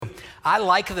I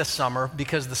like the summer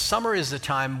because the summer is the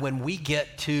time when we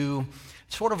get to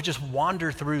sort of just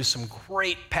wander through some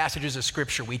great passages of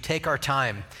Scripture. We take our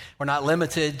time. We're not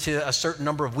limited to a certain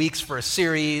number of weeks for a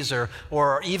series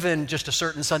or even just a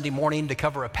certain Sunday morning to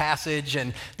cover a passage.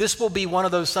 And this will be one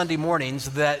of those Sunday mornings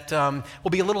that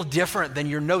will be a little different than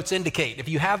your notes indicate. If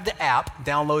you have the app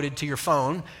downloaded to your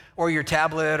phone or your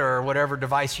tablet or whatever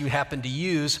device you happen to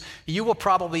use, you will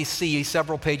probably see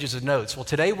several pages of notes. Well,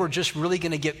 today we're just really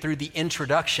going to get through the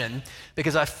introduction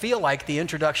because I feel like the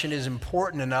introduction is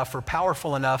important enough or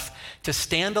powerful enough to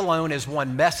stand alone as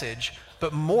one message.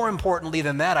 But more importantly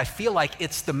than that, I feel like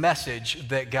it's the message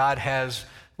that God has,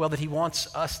 that he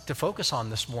wants us to focus on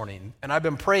this morning. And I've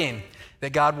been praying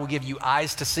that God will give you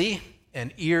eyes to see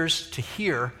and ears to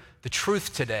hear the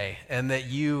truth today, and that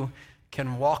you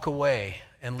can walk away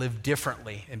and live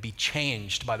differently and be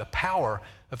changed by the power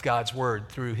of God's word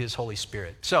through his Holy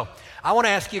Spirit. So I want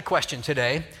to ask you a question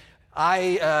today.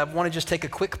 I want to just take a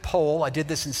quick poll. I did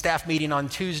this in staff meeting on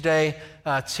Tuesday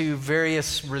to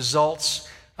various results.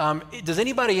 Does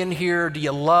anybody in here, do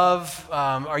you love,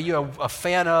 are you a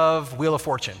fan of Wheel of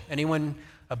Fortune? Anyone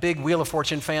a big Wheel of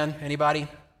Fortune fan? Anybody?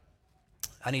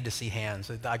 I need to see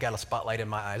hands. I got a spotlight in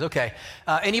my eyes. Okay.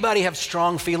 Anybody have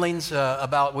strong feelings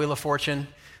about Wheel of Fortune?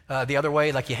 The other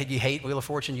way, like you hate Wheel of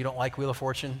Fortune, you don't like Wheel of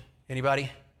Fortune?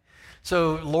 Anybody?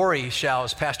 So Lori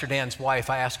Shows, Pastor Dan's wife,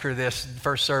 I asked her this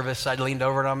first service. I leaned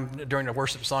over to him during the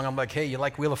worship song. I'm like, hey, you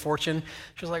like Wheel of Fortune?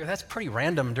 She was like, that's pretty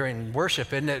random during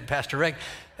worship, isn't it, Pastor Rick?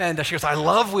 And she goes, I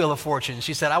love Wheel of Fortune.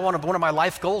 She said, one of my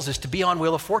life goals is to be on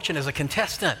Wheel of Fortune as a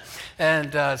contestant.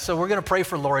 And so we're going to pray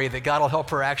for Lori that God will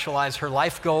help her actualize her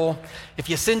life goal. If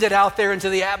you send it out there into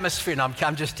the atmosphere, no,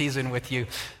 I'm just teasing with you.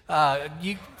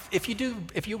 If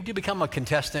you do become a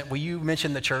contestant, will you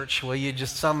mention the church? Will you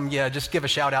just give a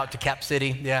shout out to Cap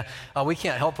City? Yeah, we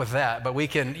can't help with that, but we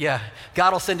can,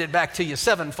 God will send it back to you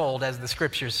sevenfold, as the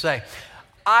scriptures say.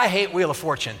 I hate Wheel of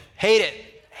Fortune. Hate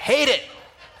it.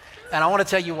 And I want to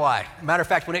tell you why. Matter of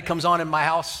fact, when it comes on in my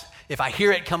house, if I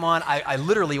hear it come on, I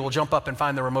literally will jump up and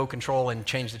find the remote control and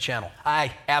change the channel.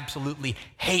 I absolutely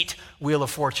hate Wheel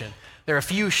of Fortune. There are a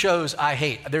few shows I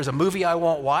hate. There's a movie I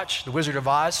won't watch, The Wizard of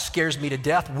Oz, scares me to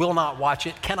death, will not watch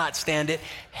it, cannot stand it,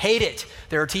 hate it.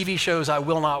 There are TV shows I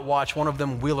will not watch, one of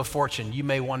them Wheel of Fortune. You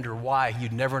may wonder why,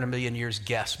 you'd never in a million years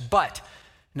guess. But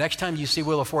next time you see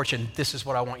Wheel of Fortune, this is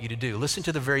what I want you to do. Listen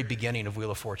to the very beginning of Wheel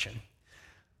of Fortune.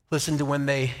 Listen to when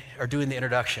they are doing the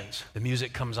introductions. The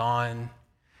music comes on.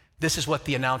 This is what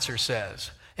the announcer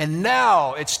says. And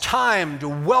now it's time to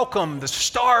welcome the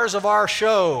stars of our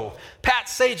show, Pat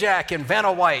Sajak and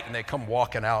Vanna White. And they come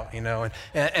walking out, and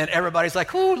everybody's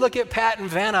like, ooh, look at Pat and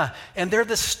Vanna. And they're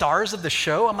the stars of the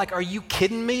show. I'm like, are you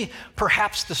kidding me?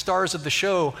 Perhaps the stars of the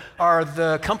show are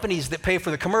the companies that pay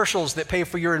for the commercials, that pay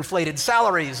for your inflated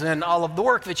salaries and all of the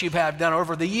work that you've had done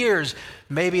over the years.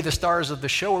 Maybe the stars of the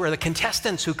show are the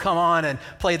contestants who come on and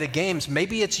play the games.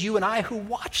 Maybe it's you and I who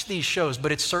watch these shows,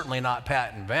 but it's certainly not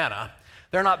Pat and Vanna.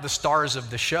 They're not the stars of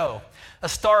the show. A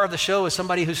star of the show is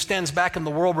somebody who stands back and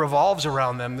the world revolves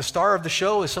around them. The star of the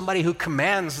show is somebody who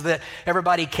commands that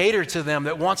everybody cater to them,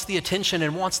 that wants the attention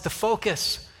and wants the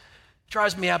focus. It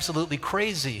drives me absolutely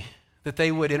crazy that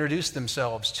they would introduce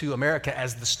themselves to America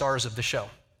as the stars of the show.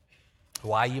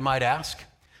 Why, you might ask?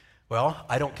 Well,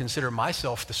 I don't consider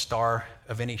myself the star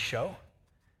of any show.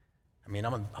 I mean,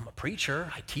 I'm a preacher.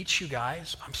 I teach you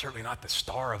guys. I'm certainly not the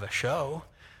star of a show.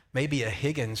 Maybe a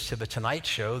Higgins to the Tonight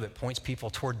Show that points people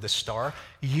toward the star.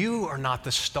 You are not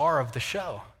the star of the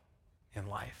show in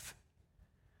life.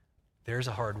 There's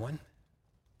a hard one.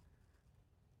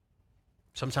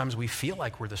 Sometimes we feel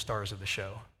like we're the stars of the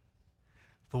show.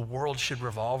 The world should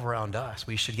revolve around us.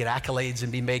 We should get accolades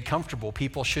and be made comfortable.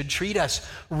 People should treat us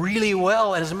really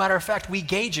well. And as a matter of fact, we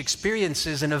gauge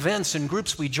experiences and events and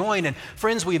groups we join and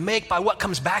friends we make by what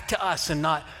comes back to us and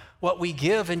not what we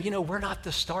give. And we're not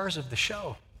the stars of the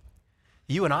show.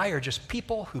 You and I are just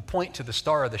people who point to the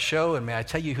star of the show, and may I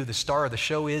tell you who the star of the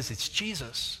show is? It's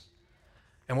Jesus.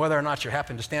 And whether or not you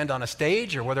happen to stand on a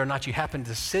stage or whether or not you happen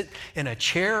to sit in a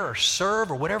chair or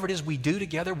serve or whatever it is we do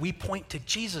together, we point to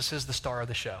Jesus as the star of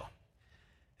the show.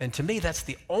 And to me, that's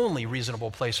the only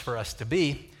reasonable place for us to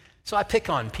be. So I pick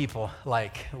on people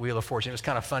like Wheel of Fortune. It was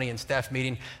kind of funny in staff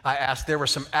meeting. I asked, there were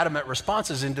some adamant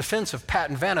responses in defense of Pat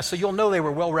and Vanna, so you'll know they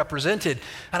were well represented.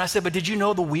 And I said, but did you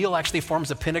know the wheel actually forms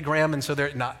a pentagram? And so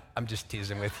I'm just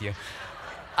teasing with you.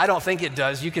 I don't think it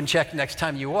does. You can check next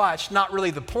time you watch. Not really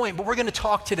the point, but we're going to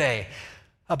talk today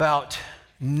about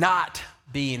not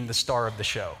being the star of the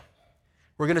show.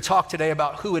 We're going to talk today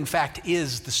about who, in fact,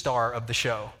 is the star of the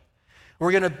show.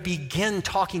 We're going to begin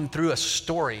talking through a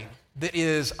story that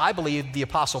is, I believe, the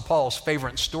Apostle Paul's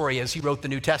favorite story as he wrote the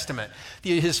New Testament,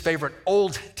 his favorite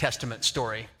Old Testament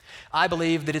story. I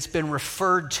believe that it's been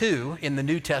referred to in the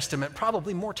New Testament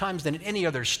probably more times than any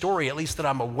other story, at least that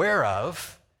I'm aware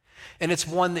of, and it's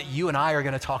one that you and I are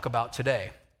going to talk about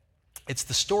today. It's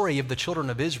the story of the children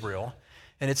of Israel,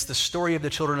 and it's the story of the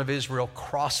children of Israel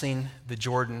crossing the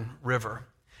Jordan River.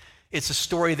 It's a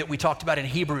story that we talked about in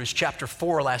Hebrews chapter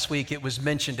 4 last week. It was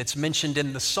mentioned. It's mentioned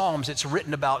in the Psalms. It's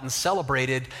written about and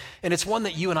celebrated, and it's one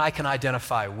that you and I can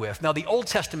identify with. Now, the Old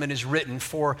Testament is written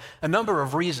for a number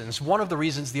of reasons. One of the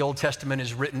reasons the Old Testament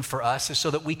is written for us is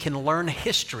so that we can learn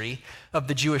history of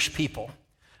the Jewish people.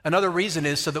 Another reason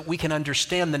is so that we can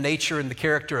understand the nature and the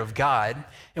character of God,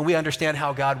 and we understand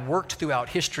how God worked throughout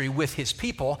history with his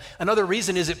people. Another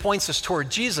reason is it points us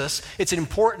toward Jesus. It's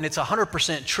important, it's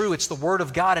 100% true, it's the Word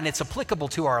of God, and it's applicable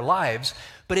to our lives.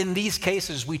 But in these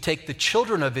cases, we take the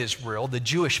children of Israel, the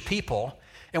Jewish people,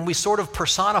 and we sort of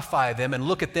personify them and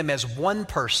look at them as one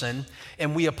person,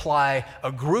 and we apply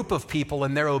a group of people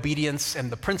and their obedience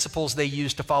and the principles they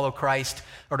use to follow Christ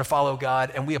or to follow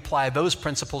God, and we apply those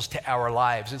principles to our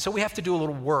lives. And so we have to do a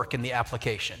little work in the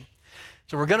application.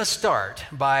 So we're going to start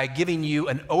by giving you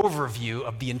an overview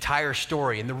of the entire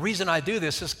story. And the reason I do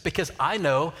this is because I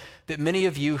know that many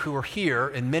of you who are here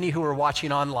and many who are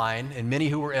watching online and many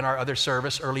who were in our other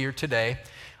service earlier today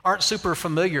aren't super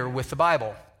familiar with the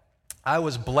Bible. I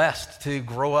was blessed to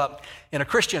grow up in a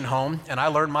Christian home, and I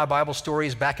learned my Bible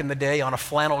stories back in the day on a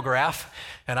flannel graph,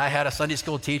 and I had a Sunday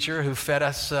school teacher who fed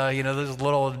us, those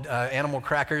little animal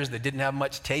crackers that didn't have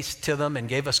much taste to them and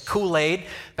gave us Kool-Aid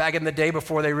back in the day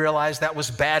before they realized that was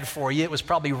bad for you. It was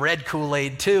probably red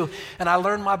Kool-Aid too, and I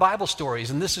learned my Bible stories,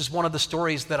 and this is one of the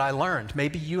stories that I learned.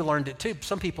 Maybe you learned it too.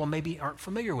 Some people maybe aren't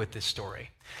familiar with this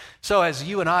story. So as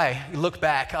you and I look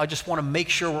back, I just want to make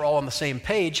sure we're all on the same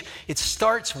page. It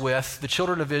starts with the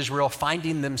children of Israel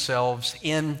finding themselves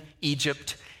in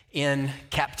Egypt in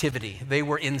captivity. They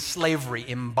were in slavery,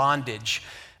 in bondage,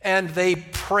 and they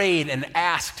prayed and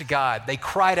asked God. They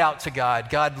cried out to God,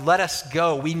 God, let us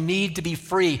go. We need to be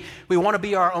free. We want to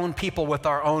be our own people with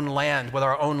our own land, with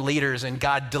our own leaders, and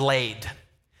God delayed.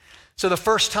 So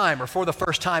for the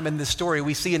first time in this story,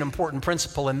 we see an important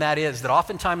principle, and that is that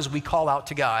oftentimes we call out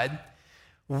to God,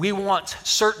 we want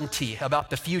certainty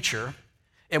about the future,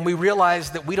 and we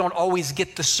realize that we don't always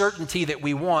get the certainty that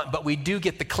we want, but we do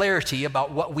get the clarity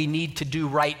about what we need to do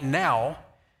right now,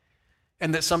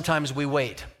 and that sometimes we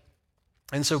wait.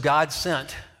 And so God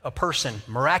sent a person,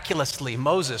 miraculously,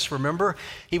 Moses. Remember,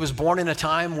 he was born in a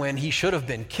time when he should have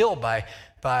been killed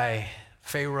by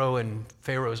Pharaoh and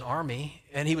Pharaoh's army,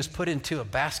 and he was put into a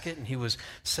basket and he was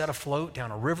set afloat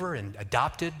down a river and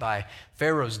adopted by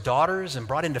Pharaoh's daughters and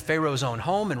brought into Pharaoh's own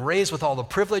home and raised with all the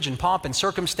privilege and pomp and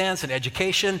circumstance and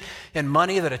education and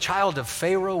money that a child of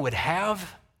Pharaoh would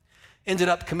have. Ended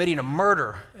up committing a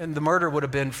murder, and the murder would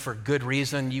have been for good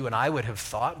reason, you and I would have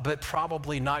thought, but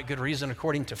probably not good reason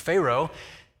according to Pharaoh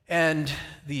and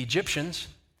the Egyptians.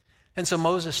 And so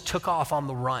Moses took off on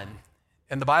the run.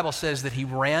 And the Bible says that he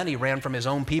ran from his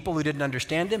own people who didn't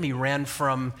understand him. He ran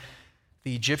from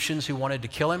the Egyptians who wanted to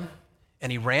kill him.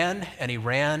 And he ran, and he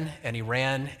ran, and he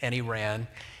ran, and he ran.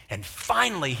 And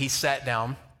finally he sat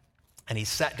down, and he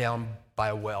sat down by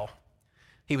a well.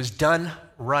 He was done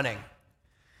running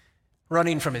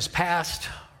from his past,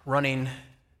 running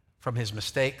from his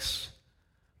mistakes,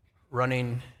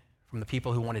 running from the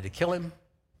people who wanted to kill him,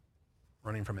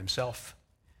 running from himself.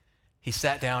 He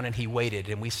sat down and he waited,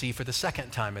 and we see for the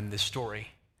second time in this story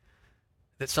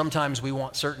that sometimes we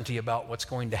want certainty about what's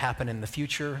going to happen in the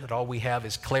future, that all we have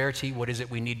is clarity. What is it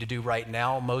we need to do right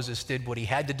now? Moses did what he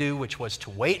had to do, which was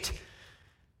to wait,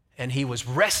 and he was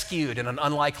rescued in an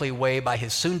unlikely way by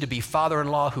his soon-to-be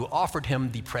father-in-law, who offered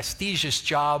him the prestigious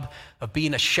job of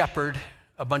being a shepherd,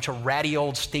 a bunch of ratty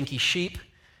old stinky sheep,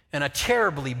 in a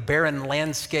terribly barren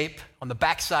landscape on the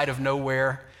backside of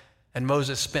nowhere. And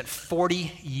Moses spent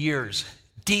 40 years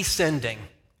descending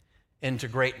into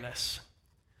greatness.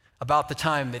 About the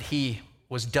time that he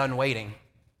was done waiting,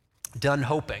 done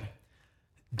hoping,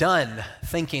 done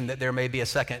thinking that there may be a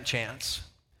second chance.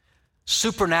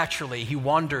 Supernaturally, he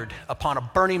wandered upon a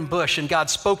burning bush, and God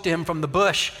spoke to him from the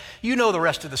bush. You know the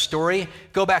rest of the story.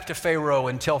 Go back to Pharaoh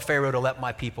and tell Pharaoh to let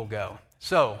my people go.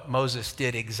 So Moses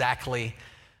did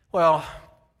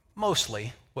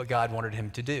mostly what God wanted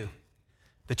him to do.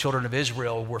 The children of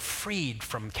Israel were freed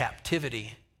from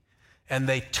captivity, and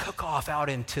they took off out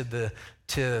into the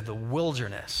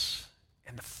wilderness.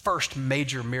 And the first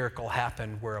major miracle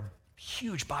happened where a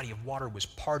huge body of water was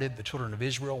parted. The children of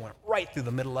Israel went right through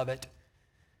the middle of it,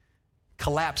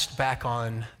 collapsed back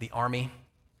on the army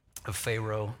of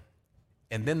Pharaoh,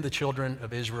 And then the children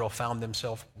of Israel found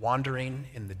themselves wandering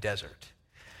in the desert.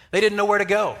 They didn't know where to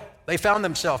go. They found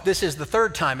themselves. This is the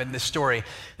third time in this story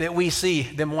that we see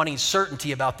them wanting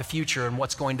certainty about the future and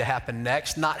what's going to happen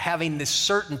next, not having this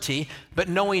certainty, but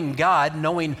knowing God,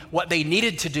 knowing what they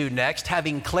needed to do next,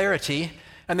 having clarity.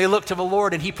 And they looked to the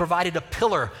Lord, and he provided a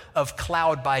pillar of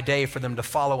cloud by day for them to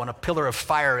follow and a pillar of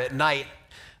fire at night.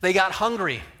 They got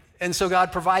hungry, and so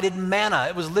God provided manna.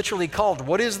 It was literally called,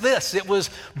 what is this? It was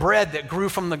bread that grew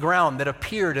from the ground that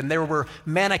appeared, and there were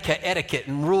manna etiquette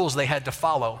and rules they had to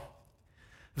follow.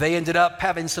 They ended up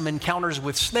having some encounters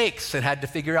with snakes and had to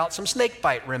figure out some snake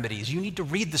bite remedies. You need to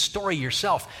read the story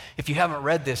yourself. If you haven't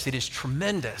read this, it is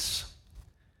tremendous.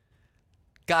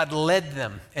 God led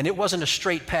them, and it wasn't a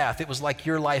straight path. It was like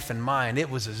your life and mine. It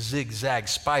was a zigzag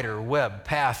spider web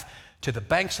path to the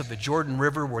banks of the Jordan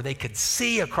River, where they could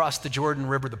see across the Jordan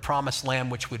River the promised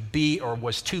land, which would be or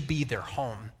was to be their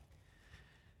home.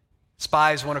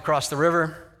 Spies went across the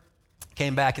river,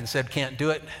 came back and said, can't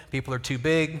do it. People are too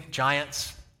big,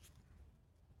 giants.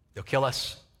 They'll kill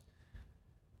us.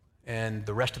 And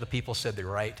the rest of the people said, they're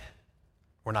right.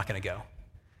 We're not going to go.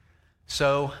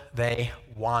 So they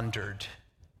wandered.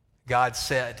 God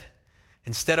said,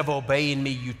 instead of obeying me,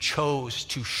 you chose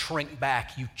to shrink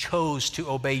back. You chose to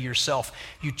obey yourself.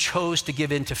 You chose to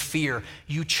give in to fear.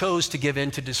 You chose to give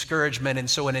in to discouragement. And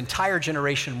so an entire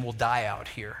generation will die out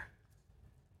here.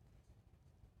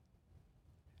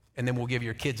 And then we'll give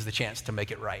your kids the chance to make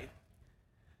it right.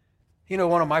 You know,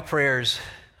 one of my prayers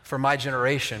for my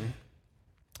generation,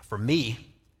 for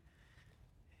me,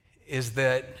 is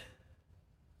that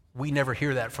we never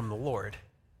hear that from the Lord.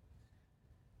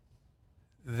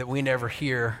 That we never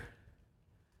hear,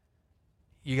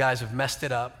 you guys have messed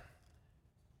it up.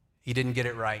 You didn't get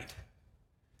it right.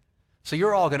 So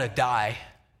you're all going to die,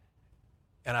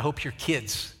 and I hope your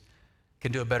kids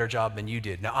can do a better job than you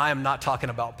did. Now, I am not talking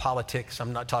about politics.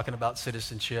 I'm not talking about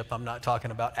citizenship. I'm not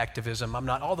talking about activism.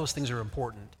 All those things are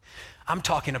important. I'm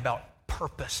talking about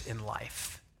purpose in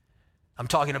life. I'm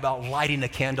talking about lighting a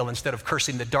candle instead of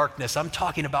cursing the darkness. I'm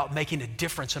talking about making a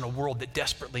difference in a world that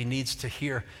desperately needs to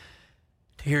hear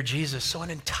Jesus. So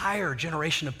an entire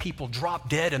generation of people dropped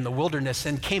dead in the wilderness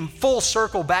and came full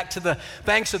circle back to the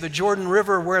banks of the Jordan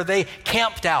River, where they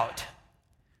camped out,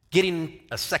 getting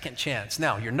a second chance.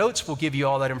 Now, your notes will give you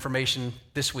all that information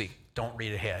this week. Don't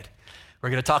read ahead. We're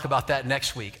going to talk about that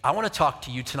next week. I want to talk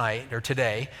to you tonight or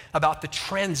today about the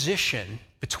transition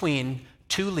between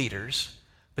two leaders,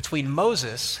 between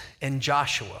Moses and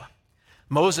Joshua.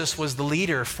 Moses was the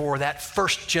leader for that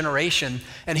first generation,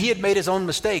 and he had made his own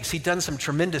mistakes. He'd done some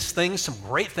tremendous things, some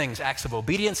great things, acts of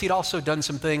obedience. He'd also done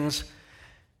some things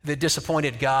that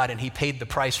disappointed God, and he paid the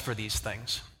price for these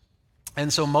things.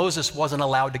 And so Moses wasn't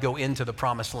allowed to go into the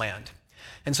promised land.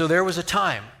 And so there was a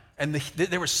time, and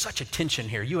there was such a tension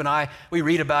here. You and I, we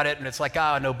read about it, and it's like,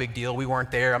 no big deal. We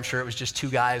weren't there. I'm sure it was just two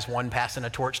guys, one passing a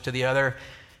torch to the other.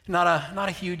 Not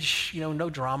a huge, no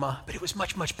drama, but it was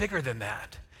much, much bigger than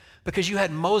that. Because you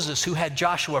had Moses, who had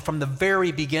Joshua from the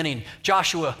very beginning,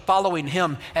 Joshua following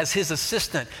him as his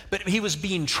assistant, but he was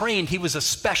being trained. He was a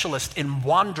specialist in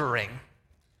wandering.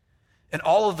 And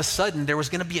all of a sudden, there was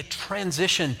going to be a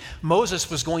transition.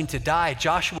 Moses was going to die.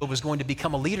 Joshua was going to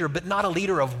become a leader, but not a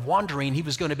leader of wandering. He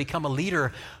was going to become a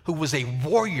leader who was a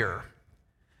warrior.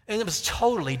 And it was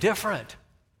totally different.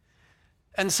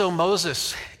 And so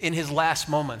Moses, in his last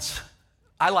moments,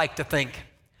 I like to think,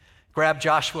 grabbed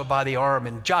Joshua by the arm,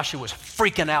 and Joshua was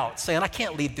freaking out, saying, I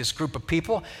can't lead this group of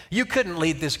people. You couldn't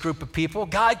lead this group of people.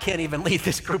 God can't even lead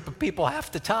this group of people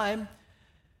half the time.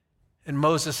 And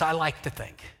Moses, I like to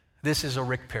think, this is a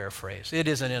Rick paraphrase. It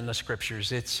isn't in the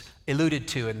scriptures. It's alluded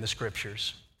to in the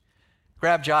scriptures.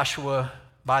 Grabbed Joshua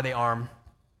by the arm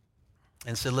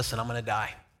and said, listen, I'm going to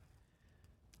die.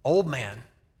 Old man,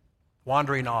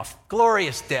 wandering off,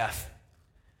 glorious death,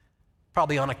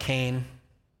 probably on a cane,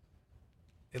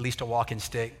 at least a walking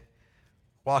stick,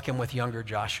 walking with younger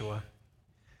Joshua.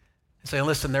 And saying,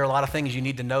 listen, there are a lot of things you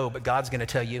need to know, but God's going to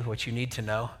tell you what you need to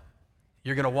know.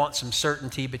 You're going to want some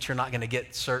certainty, but you're not going to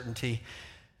get certainty.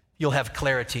 You'll have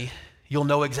clarity. You'll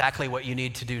know exactly what you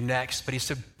need to do next. But he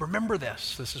said, remember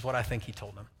this. This is what I think he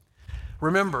told them.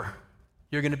 Remember,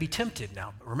 you're going to be tempted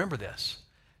now, but remember this.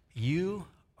 You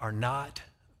are not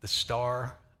the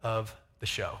star of the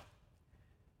show.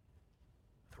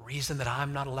 The reason that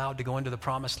I'm not allowed to go into the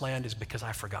promised land is because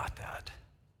I forgot that.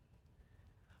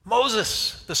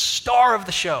 Moses, the star of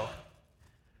the show,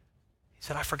 he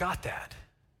said, I forgot that,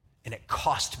 and it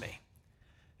cost me.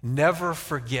 Never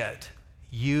forget,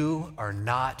 you are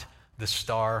not the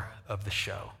star of the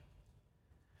show.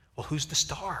 Well, who's the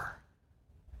star?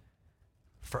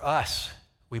 For us,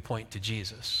 we point to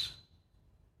Jesus.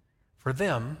 For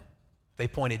them, they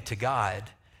pointed to God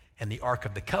and the Ark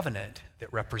of the Covenant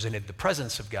that represented the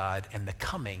presence of God and the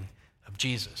coming of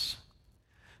Jesus.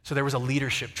 So there was a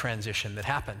leadership transition that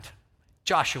happened.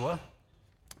 Joshua,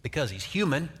 because he's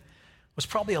human, was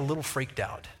probably a little freaked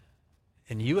out.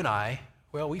 And you and I,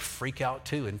 well, we freak out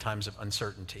too in times of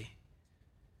uncertainty.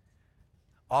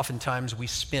 Oftentimes we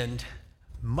spend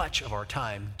much of our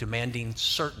time demanding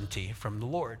certainty from the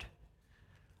Lord.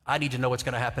 I need to know what's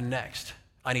going to happen next.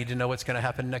 I need to know what's going to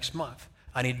happen next month.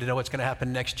 I need to know what's going to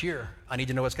happen next year. I need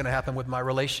to know what's going to happen with my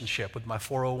relationship, with my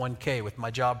 401k, with my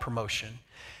job promotion.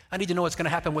 I need to know what's going to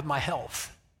happen with my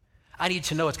health. I need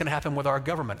to know what's going to happen with our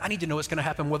government. I need to know what's going to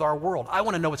happen with our world. I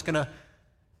want to know what's going to...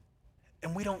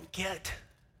 And we don't get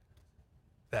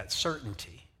that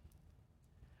certainty.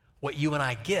 What you and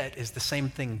I get is the same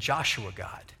thing Joshua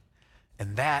got.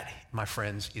 And that, my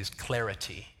friends, is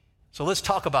clarity. So let's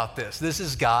talk about this. This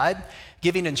is God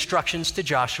giving instructions to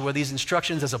Joshua, these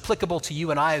instructions as applicable to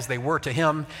you and I as they were to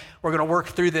him. We're going to work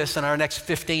through this in our next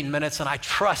 15 minutes, and I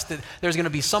trust that there's going to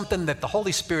be something that the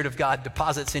Holy Spirit of God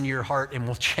deposits in your heart and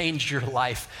will change your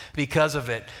life because of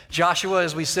it. Joshua,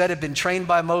 as we said, had been trained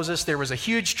by Moses. There was a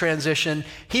huge transition.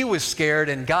 He was scared,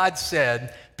 and God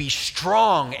said, be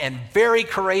strong and very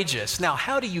courageous. Now,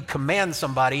 how do you command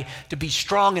somebody to be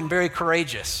strong and very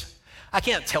courageous? I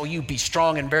can't tell you be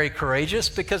strong and very courageous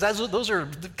because those are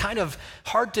kind of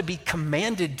hard to be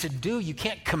commanded to do. You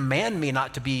can't command me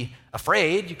not to be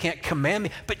afraid. You can't command me,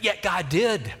 but yet God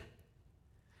did.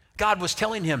 God was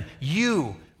telling him,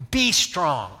 you be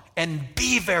strong and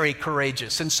be very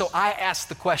courageous. And so I ask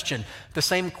the question, the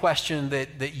same question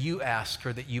that you ask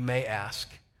or that you may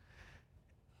ask.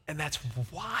 And that's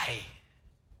why?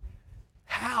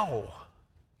 How?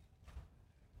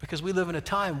 Because we live in a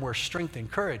time where strength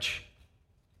and courage,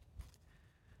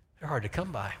 they're hard to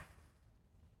come by.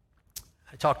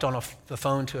 I talked on the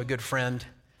phone to a good friend.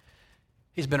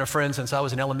 He's been a friend since I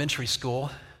was in elementary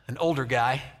school, an older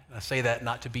guy. I say that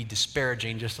not to be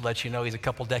disparaging, just to let you know he's a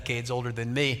couple decades older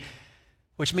than me,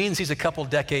 which means he's a couple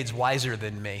decades wiser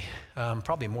than me,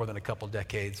 probably more than a couple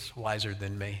decades wiser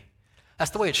than me.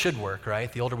 That's the way it should work,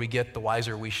 right? The older we get, the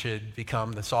wiser we should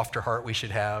become, the softer heart we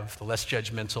should have, the less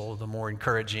judgmental, the more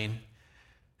encouraging.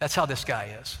 That's how this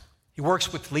guy is. He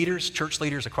works with leaders, church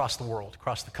leaders across the world,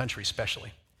 across the country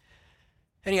especially.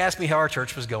 And he asked me how our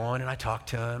church was going, and I talked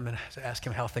to him and I asked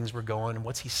him how things were going and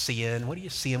what's he seeing. What do you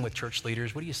see him with church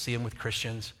leaders? What do you see him with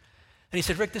Christians? And he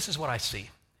said, Rick, this is what I see.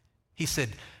 He said,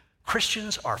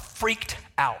 Christians are freaked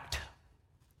out.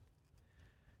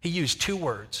 He used two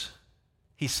words.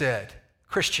 He said,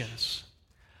 Christians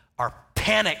are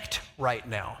panicked right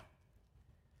now,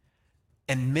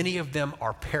 and many of them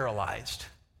are paralyzed.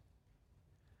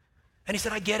 And he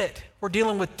said, I get it. We're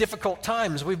dealing with difficult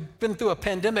times. We've been through a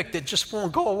pandemic that just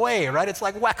won't go away, right? It's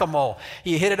like whack-a-mole.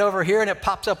 You hit it over here and it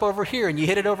pops up over here, and you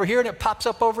hit it over here and it pops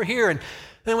up over here, and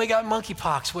then we got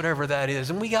monkeypox, whatever that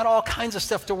is, and we got all kinds of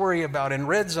stuff to worry about in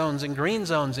red zones and green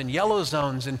zones and yellow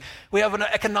zones, and we have an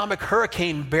economic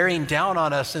hurricane bearing down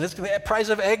on us, and the price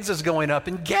of eggs is going up,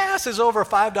 and gas is over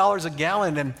 $5 a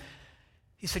gallon. And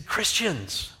he said,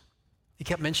 Christians, he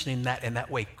kept mentioning that in that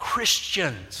way,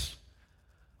 Christians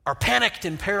are panicked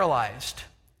and paralyzed.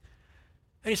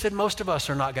 And he said, most of us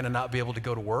are not going to not be able to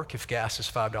go to work if gas is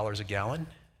 $5 a gallon.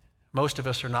 Most of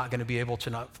us are not going to be able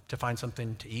to find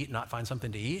something to eat, not find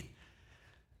something to eat.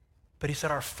 But he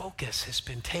said, our focus has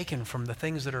been taken from the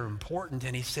things that are important.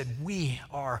 And he said, we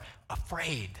are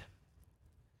afraid.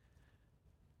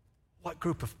 What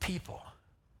group of people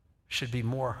should be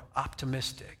more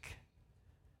optimistic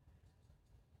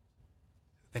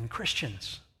than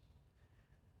Christians?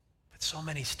 So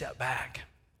many step back.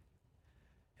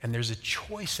 And there's a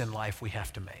choice in life we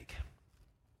have to make.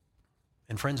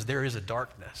 And friends, there is a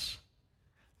darkness.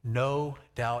 No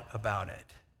doubt about it.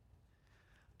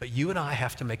 But you and I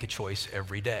have to make a choice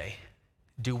every day.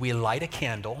 Do we light a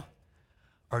candle,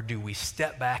 or do we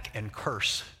step back and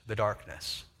curse the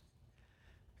darkness?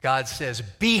 God says,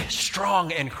 be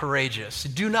strong and courageous.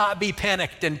 Do not be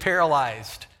panicked and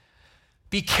paralyzed.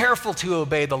 Be careful to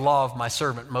obey the law of my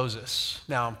servant Moses.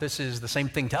 Now, this is the same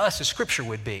thing to us as Scripture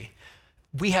would be.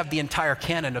 We have the entire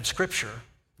canon of Scripture.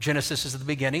 Genesis is the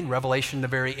beginning, Revelation the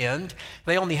very end.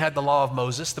 They only had the law of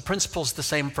Moses. The principle's the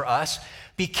same for us.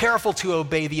 Be careful to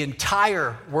obey the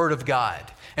entire Word of God.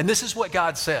 And this is what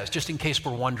God says, just in case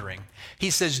we're wondering. He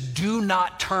says, do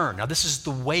not turn. Now, this is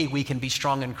the way we can be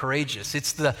strong and courageous.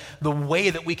 It's the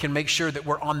way that we can make sure that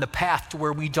we're on the path to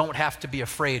where we don't have to be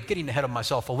afraid. Getting ahead of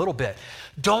myself a little bit.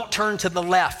 Don't turn to the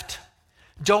left.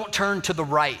 Don't turn to the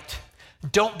right.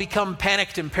 Don't become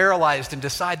panicked and paralyzed and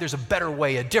decide there's a better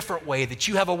way, a different way, that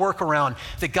you have a workaround,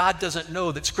 that God doesn't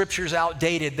know, that Scripture's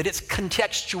outdated, that it's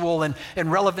contextual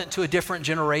and relevant to a different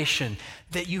generation,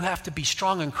 that you have to be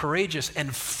strong and courageous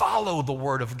and follow the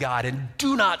Word of God and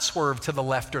do not swerve to the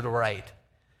left or the right.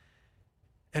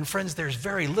 And friends, there's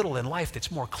very little in life that's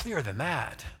more clear than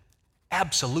that.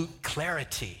 Absolute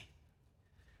clarity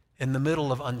in the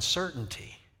middle of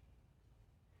uncertainty.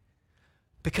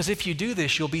 Because if you do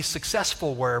this, you'll be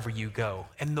successful wherever you go.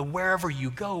 And the wherever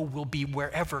you go will be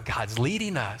wherever God's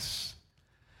leading us.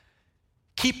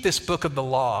 Keep this book of the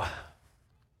law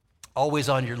always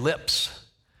on your lips.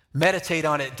 Meditate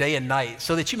on it day and night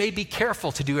so that you may be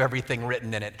careful to do everything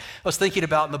written in it. I was thinking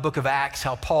about in the book of Acts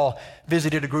how Paul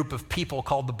visited a group of people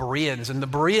called the Bereans, and the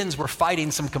Bereans were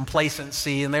fighting some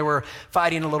complacency and they were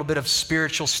fighting a little bit of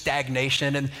spiritual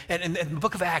stagnation. And in the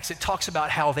book of Acts, it talks about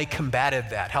how they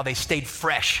combated that, how they stayed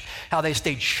fresh, how they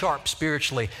stayed sharp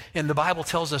spiritually. And the Bible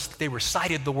tells us that they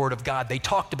recited the Word of God. They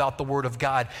talked about the Word of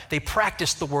God. They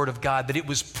practiced the Word of God, that it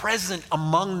was present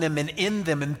among them and in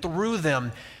them and through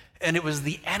them. And it was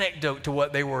the antidote to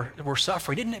what they were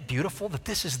suffering. Isn't it beautiful that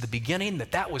this is the beginning,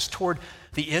 that was toward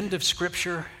the end of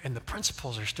Scripture, and the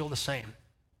principles are still the same?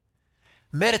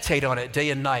 Meditate on it day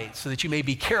and night so that you may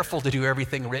be careful to do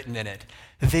everything written in it.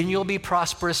 Then you'll be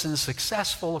prosperous and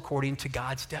successful according to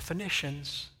God's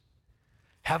definitions.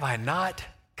 Have I not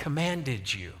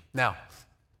commanded you? Now,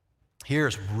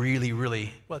 here's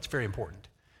really, it's very important.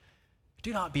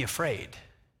 Do not be afraid.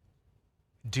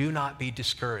 Do not be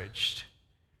discouraged.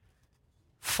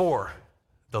 For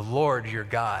the Lord your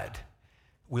God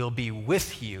will be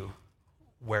with you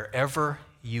wherever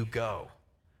you go,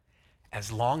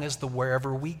 as long as the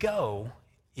wherever we go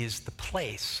is the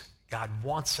place God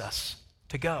wants us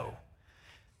to go,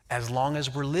 as long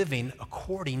as we're living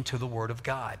according to the Word of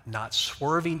God, not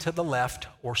swerving to the left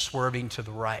or swerving to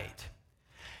the right,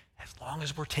 as long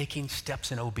as we're taking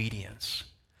steps in obedience,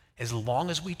 as long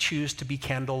as we choose to be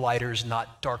candle lighters,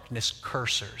 not darkness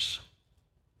cursers.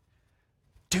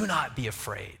 Do not be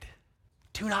afraid.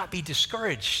 Do not be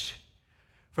discouraged,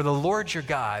 for the Lord your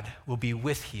God will be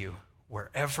with you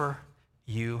wherever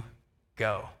you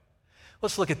go.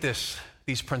 Let's look at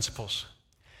these principles.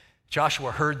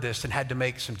 Joshua heard this and had to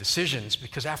make some decisions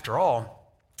because, after all,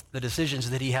 the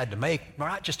decisions that he had to make were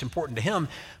not just important to him,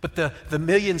 but the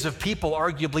millions of people,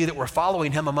 arguably, that were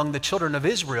following him among the children of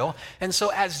Israel. And so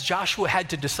as Joshua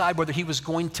had to decide whether he was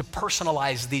going to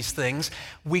personalize these things,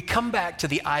 we come back to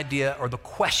the idea or the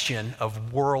question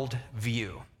of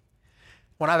worldview.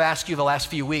 When I've asked you the last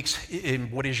few weeks,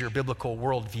 what is your biblical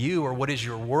worldview or what is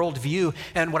your worldview?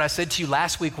 And what I said to you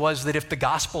last week was that if the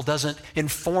gospel doesn't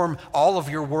inform all of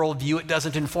your worldview, it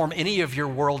doesn't inform any of your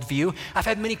worldview. I've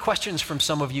had many questions from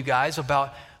some of you guys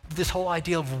about this whole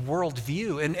idea of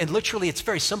worldview. And literally, it's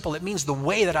very simple. It means the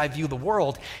way that I view the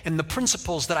world and the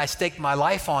principles that I stake my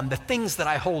life on, the things that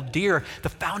I hold dear, the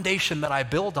foundation that I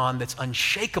build on that's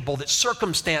unshakable, that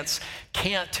circumstance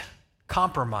can't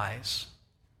compromise.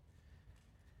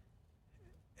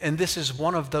 And this is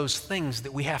one of those things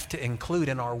that we have to include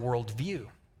in our worldview.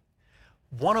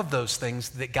 One of those things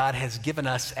that God has given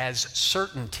us as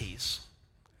certainties.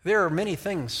 There are many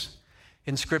things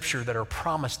in Scripture that are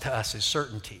promised to us as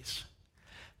certainties.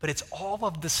 But it's all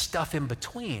of the stuff in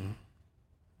between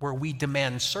where we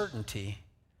demand certainty,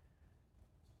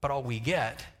 but all we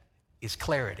get is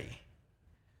clarity.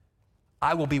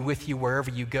 I will be with you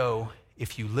wherever you go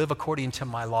if you live according to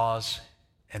my laws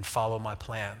and follow my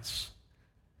plans.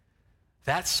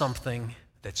 That's something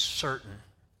that's certain,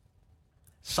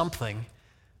 something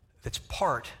that's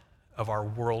part of our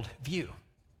worldview.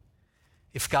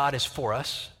 If God is for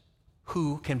us,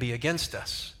 who can be against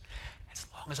us? As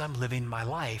long as I'm living my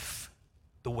life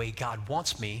the way God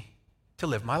wants me to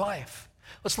live my life.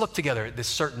 Let's look together at this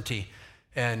certainty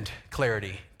and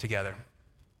clarity together.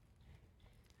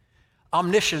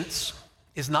 Omniscience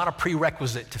is not a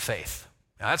prerequisite to faith.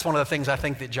 Now, that's one of the things I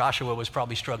think that Joshua was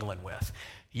probably struggling with.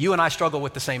 You and I struggle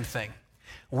with the same thing.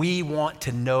 We want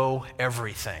to know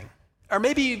everything. Or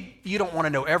maybe you don't want to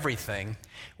know everything.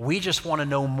 We just want to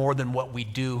know more than what we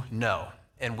do know.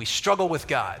 And we struggle with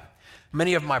God.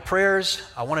 Many of my prayers,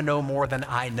 I want to know more than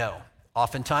I know.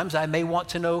 Oftentimes, I may want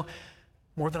to know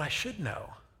more than I should know.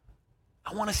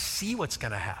 I want to see what's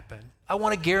going to happen. I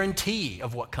want a guarantee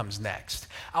of what comes next.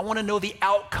 I want to know the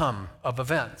outcome of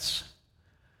events.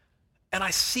 And I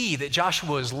see that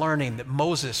Joshua is learning that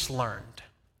Moses learned.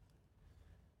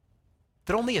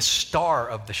 That only a star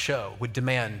of the show would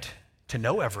demand to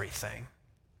know everything.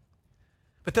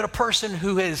 But that a person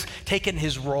who has taken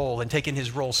his role and taken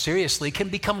his role seriously can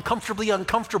become comfortably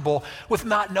uncomfortable with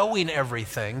not knowing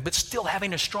everything, but still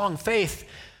having a strong faith,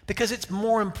 because it's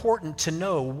more important to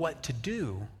know what to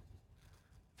do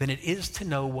than it is to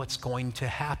know what's going to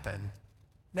happen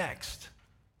next.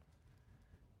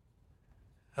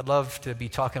 I'd love to be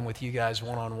talking with you guys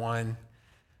one-on-one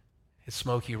at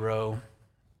Smoky Row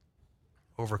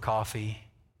over coffee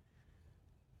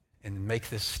and make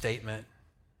this statement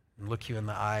and look you in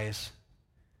the eyes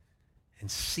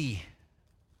and see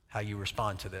how you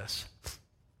respond to this.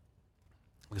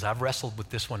 Because I've wrestled with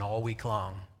this one all week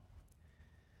long.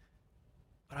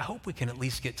 But I hope we can at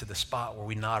least get to the spot where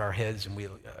we nod our heads and we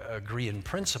agree in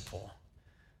principle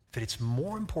that it's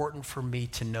more important for me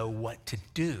to know what to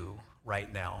do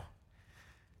right now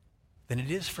than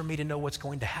it is for me to know what's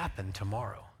going to happen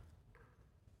tomorrow.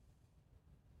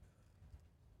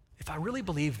 If I really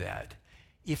believe that,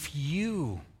 if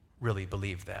you really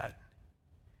believe that,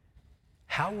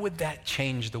 how would that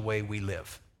change the way we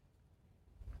live?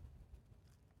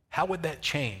 How would that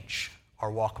change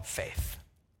our walk of faith?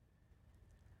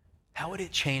 How would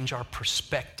it change our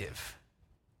perspective,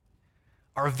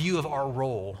 our view of our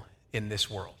role in this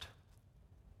world?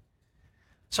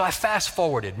 So I fast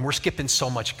forwarded, and we're skipping so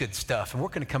much good stuff, and we're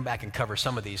going to come back and cover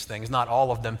some of these things, not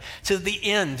all of them, to the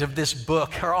end of this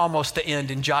book, or almost the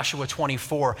end in Joshua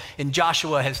 24. And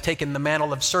Joshua has taken the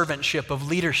mantle of servantship, of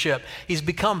leadership. He's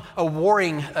become a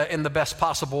warring, in the best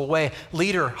possible way,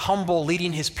 leader, humble,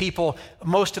 leading his people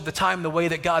most of the time the way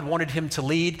that God wanted him to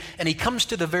lead. And he comes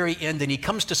to the very end, and he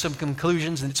comes to some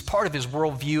conclusions, and it's part of his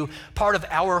worldview, part of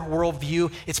our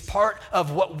worldview. It's part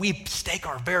of what we stake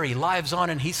our very lives on.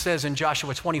 And he says in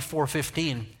Joshua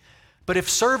 24:15, but if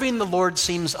serving the Lord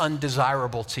seems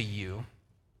undesirable to you,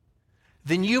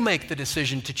 then you make the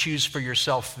decision to choose for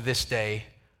yourself this day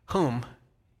whom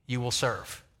you will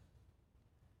serve.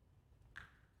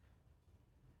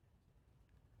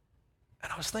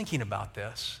 And I was thinking about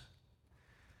this,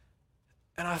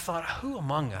 and I thought, who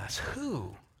among us,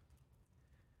 who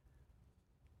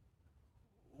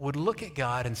would look at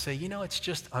God and say, you know, it's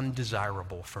just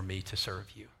undesirable for me to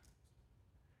serve you?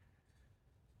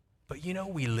 But you know,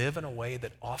 we live in a way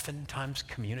that oftentimes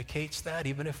communicates that,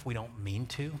 even if we don't mean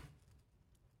to.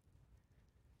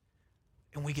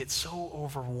 And we get so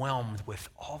overwhelmed with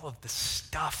all of the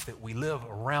stuff that we live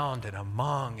around and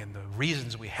among and the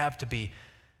reasons we have to be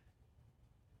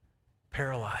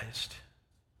paralyzed.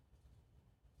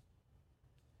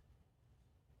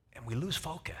 And we lose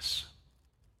focus.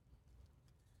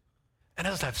 And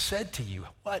as I've said to you,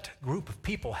 what group of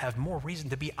people have more reason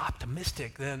to be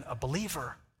optimistic than a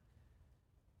believer?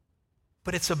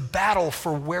 But it's a battle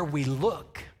for where we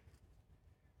look.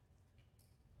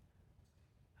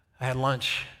 I had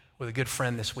lunch with a good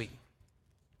friend this week.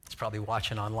 He's probably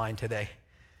watching online today.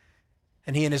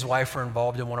 And he and his wife are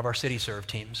involved in one of our City Serve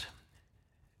teams.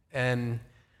 And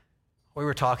we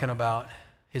were talking about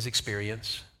his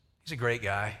experience. He's a great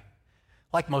guy,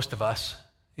 like most of us.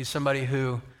 He's somebody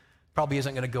who probably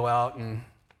isn't going to go out and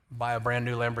buy a brand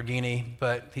new Lamborghini,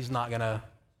 but he's not going to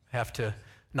have to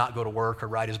not go to work or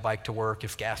ride his bike to work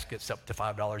if gas gets up to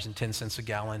 $5.10 a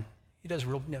gallon. He does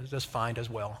fine, does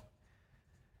well.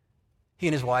 He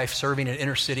and his wife serving in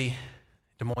inner city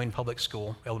Des Moines Public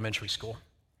School, elementary school.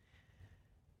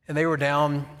 And they were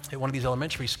down at one of these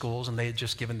elementary schools, and they had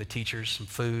just given the teachers some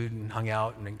food and hung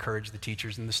out and encouraged the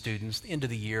teachers and the students. The end of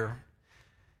the year,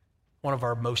 one of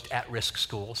our most at-risk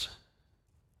schools.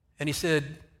 And he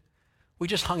said, we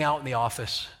just hung out in the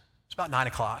office. It's about 9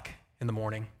 o'clock in the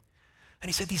morning. And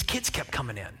he said, these kids kept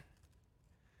coming in.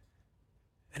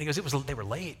 And he goes, they were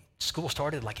late. School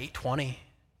started at like 8:20.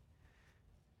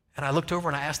 And I looked over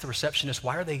and I asked the receptionist,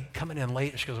 why are they coming in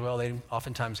late? And she goes, well, they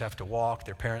oftentimes have to walk.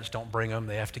 Their parents don't bring them.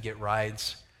 They have to get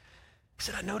rides. He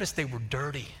said, I noticed they were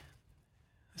dirty.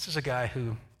 This is a guy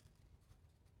who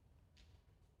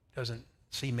doesn't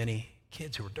see many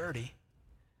kids who are dirty.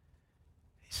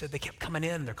 He said they kept coming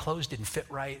in. Their clothes didn't fit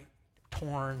right,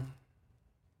 torn.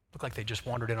 Looked like they just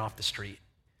wandered in off the street.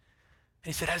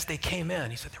 And he said, as they came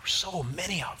in, he said, there were so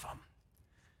many of them.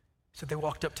 He said, they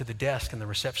walked up to the desk and the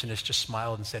receptionist just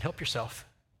smiled and said, help yourself,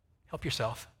 help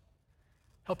yourself,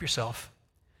 help yourself.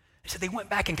 He said, they went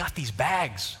back and got these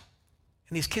bags.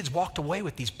 And these kids walked away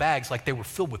with these bags like they were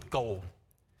filled with gold.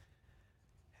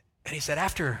 And he said,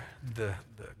 after the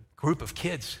group of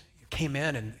kids came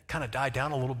in and kind of died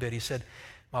down a little bit, he said,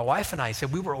 my wife and I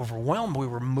said, we were overwhelmed. We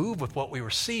were moved with what we were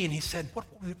seeing. He said, what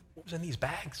was in these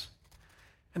bags?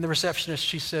 And the receptionist,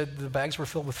 she said, the bags were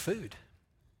filled with food.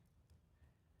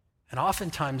 And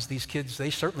oftentimes these kids, they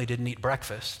certainly didn't eat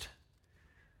breakfast.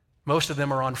 Most of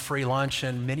them are on free lunch,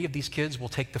 and many of these kids will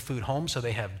take the food home so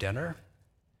they have dinner.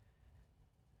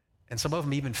 And some of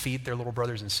them even feed their little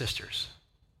brothers and sisters.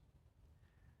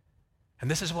 And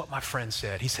this is what my friend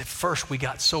said. He said, first we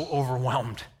got so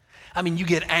overwhelmed. I mean, you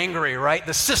get angry, right?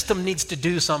 The system needs to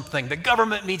do something. The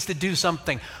government needs to do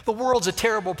something. The world's a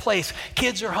terrible place.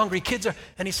 Kids are hungry.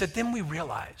 And he said, then we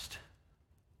realized.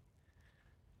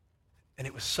 And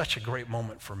it was such a great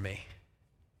moment for me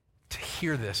to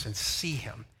hear this and see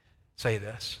him say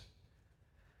this.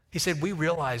 He said, we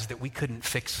realized that we couldn't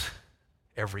fix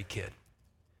every kid.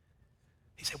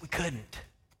 He said, we couldn't.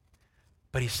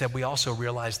 But he said, we also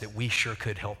realized that we sure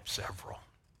could help several.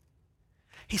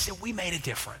 He said, we made a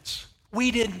difference.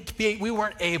 We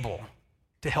weren't able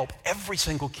to help every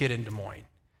single kid in Des Moines.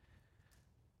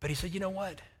 But he said, you know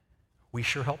what? We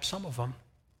sure helped some of them.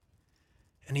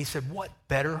 And he said, what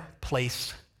better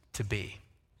place to be?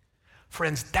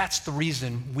 Friends, that's the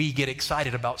reason we get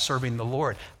excited about serving the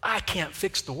Lord. I can't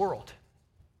fix the world.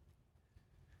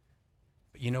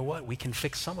 But you know what? We can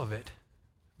fix some of it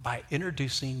by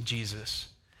introducing Jesus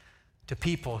to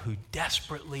people who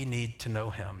desperately need to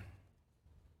know him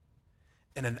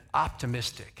in an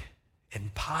optimistic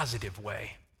and positive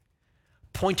way,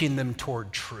 pointing them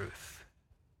toward truth,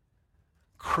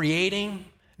 creating,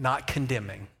 not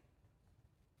condemning.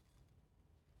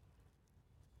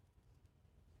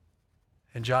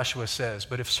 And Joshua says,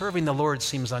 but if serving the Lord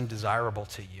seems undesirable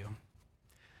to you,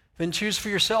 then choose for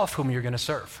yourself whom you're going to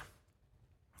serve.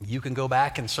 You can go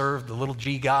back and serve the little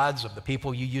g gods of the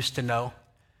people you used to know,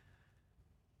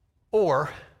 but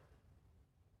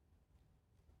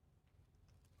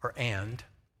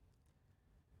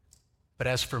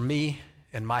as for me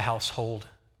and my household,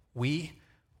 we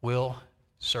will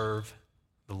serve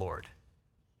the Lord.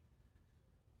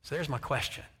 So there's my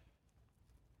question.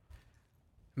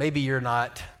 Maybe you're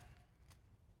not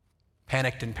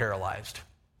panicked and paralyzed,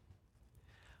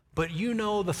 but you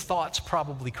know the thoughts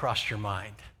probably crossed your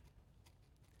mind.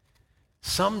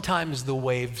 Sometimes the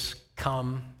waves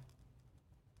come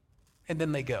and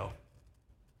then they go.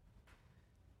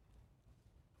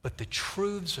 But the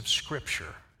truths of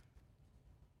Scripture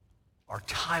are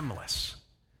timeless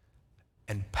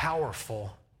and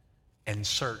powerful and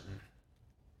certain,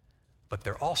 but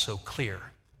they're also clear.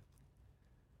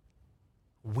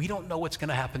 We don't know what's going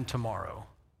to happen tomorrow,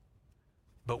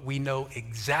 but we know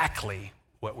exactly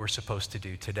what we're supposed to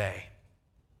do today.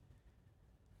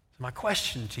 So my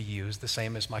question to you is the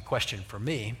same as my question for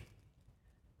me.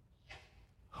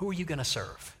 Who are you going to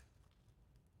serve?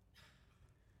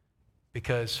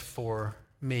 Because for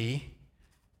me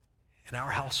and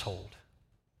our household,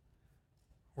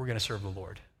 we're going to serve the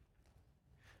Lord.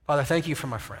 Father, thank you for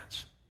my friends.